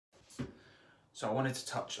So I wanted to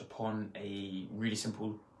touch upon a really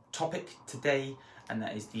simple topic today, and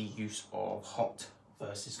that is the use of hot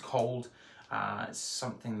versus cold. It's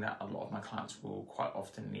something that a lot of my clients will quite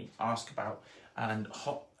often ask about, and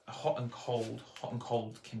hot and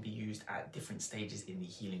cold can be used at different stages in the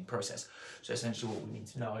healing process. So essentially what we need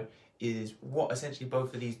to know is what essentially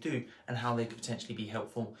both of these do and how they could potentially be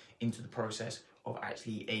helpful into the process of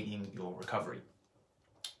actually aiding your recovery.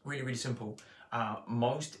 Really, really simple.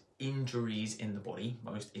 Most injuries in the body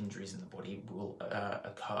will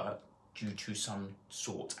occur due to some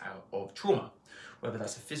sort of trauma, whether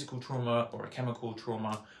that's a physical trauma or a chemical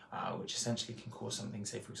trauma, which essentially can cause something,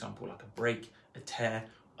 say for example, like a break, a tear,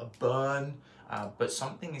 a burn, but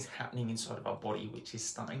something is happening inside of our body which is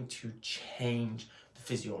starting to change the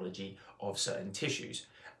physiology of certain tissues.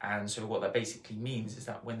 And so what that basically means is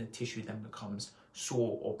that when the tissue then becomes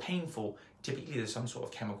sore or painful, typically there's some sort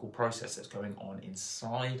of chemical process that's going on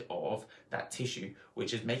inside of that tissue,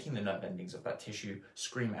 which is making the nerve endings of that tissue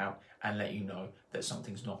scream out and let you know that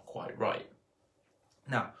something's not quite right.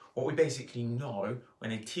 Now, what we basically know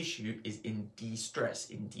when a tissue is in distress,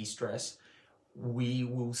 we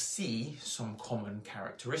will see some common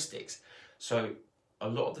characteristics. So a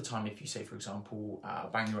lot of the time, if you say, for example,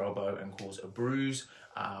 bang your elbow and cause a bruise,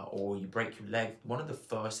 or you break your leg, one of the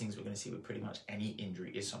first things we're going to see with pretty much any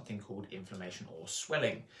injury is something called inflammation or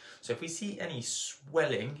swelling. So if we see any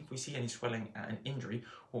swelling, at an injury,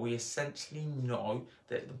 well, we essentially know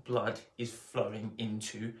that the blood is flowing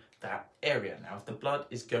into that area. Now, if the blood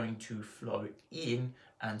is going to flow in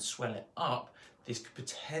and swell it up, this could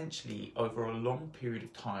potentially, over a long period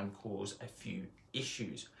of time, cause a few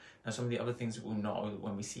issues. Now, some of the other things that we'll know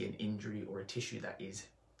when we see an injury or a tissue that is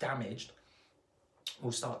damaged,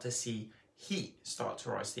 we'll start to see heat start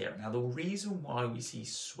to rise to the area. Now, the reason why we see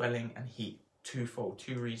swelling and heat, twofold,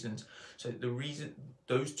 two reasons. So the reason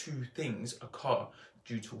those two things occur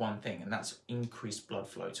due to one thing, and that's increased blood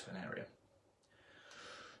flow to an area.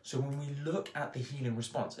 So when we look at the healing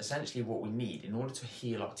response, essentially what we need in order to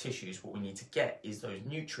heal our tissues, what we need to get is those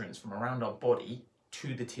nutrients from around our body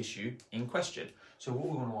to the tissue in question. So what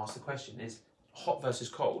we want to ask the question is, hot versus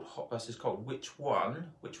cold, which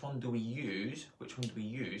one do we use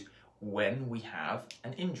when we have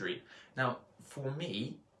an injury? Now, for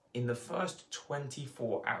me, in the first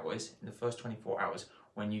 24 hours,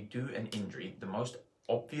 when you do an injury, the most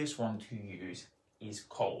obvious one to use is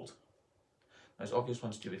cold. Most obvious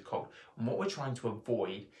one to do with cold. And what we're trying to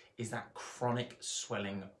avoid is that chronic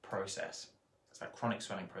swelling process. It's that chronic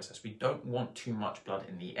swelling process. We don't want too much blood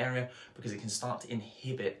in the area because it can start to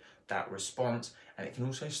inhibit that response, and it can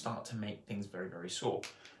also start to make things very, very sore.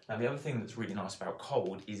 Now, the other thing that's really nice about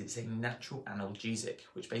cold is it's a natural analgesic,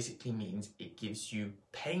 which basically means it gives you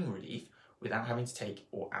pain relief without having to take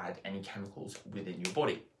or add any chemicals within your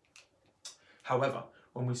body. However,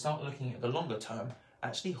 when we start looking at the longer term,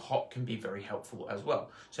 actually hot can be very helpful as well.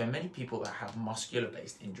 So many people that have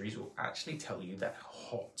muscular-based injuries will actually tell you that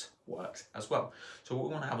hot works as well. So what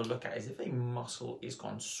we want to have a look at is if a muscle is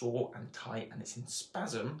gone sore and tight and it's in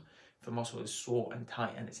spasm, if a muscle is sore and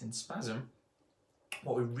tight and it's in spasm,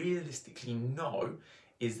 what we realistically know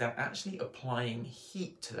is that actually applying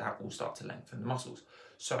heat to that will start to lengthen the muscles.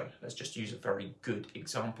 So let's just use a very good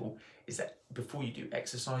example, is that before you do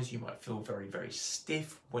exercise, you might feel very, very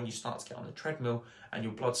stiff when you start to get on the treadmill and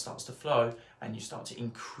your blood starts to flow and you start to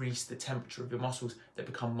increase the temperature of your muscles, they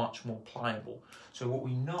become much more pliable. So what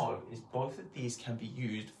we know is both of these can be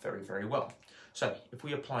used very, very well. So if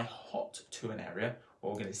we apply hot to an area,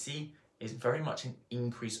 what we're going to see is very much an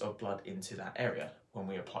increase of blood into that area. When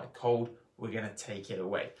we apply cold, we're going to take it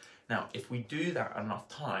away. Now, if we do that enough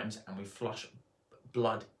times and we flush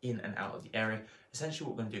blood in and out of the area, essentially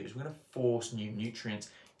what we're going to do is we're going to force new nutrients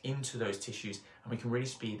into those tissues, and we can really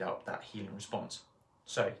speed up that healing response.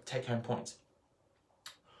 So take home points.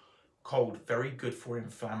 Cold, very good for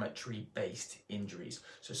inflammatory based injuries.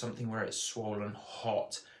 So something where it's swollen,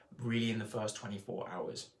 hot, really in the first 24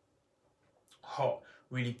 hours. Hot,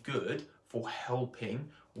 really good for helping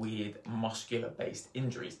with muscular based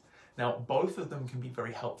injuries. Now, both of them can be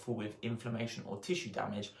very helpful with inflammation or tissue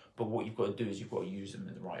damage, but what you've got to do is you've got to use them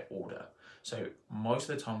in the right order. So most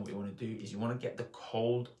of the time what you want to do is you want to get the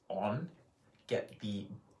cold on, get the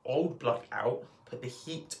old blood out, put the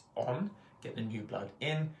heat on, get the new blood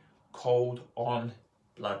in, cold on,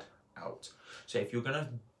 blood out. So if you're going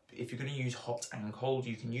to use hot and cold,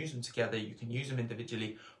 you can use them together, you can use them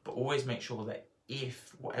individually, but always make sure that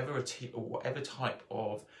if whatever type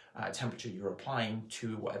of temperature you're applying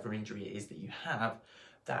to whatever injury it is that you have,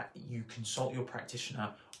 that you consult your practitioner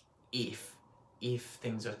if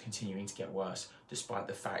things are continuing to get worse, despite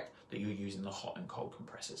the fact that you're using the hot and cold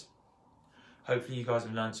compressors. hopefully you guys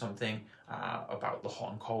have learned something about the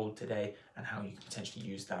hot and cold today and how you can potentially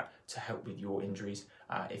use that to help with your injuries.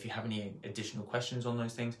 If you have any additional questions on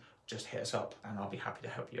those things, just hit us up and I'll be happy to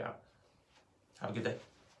help you out. Have a good day.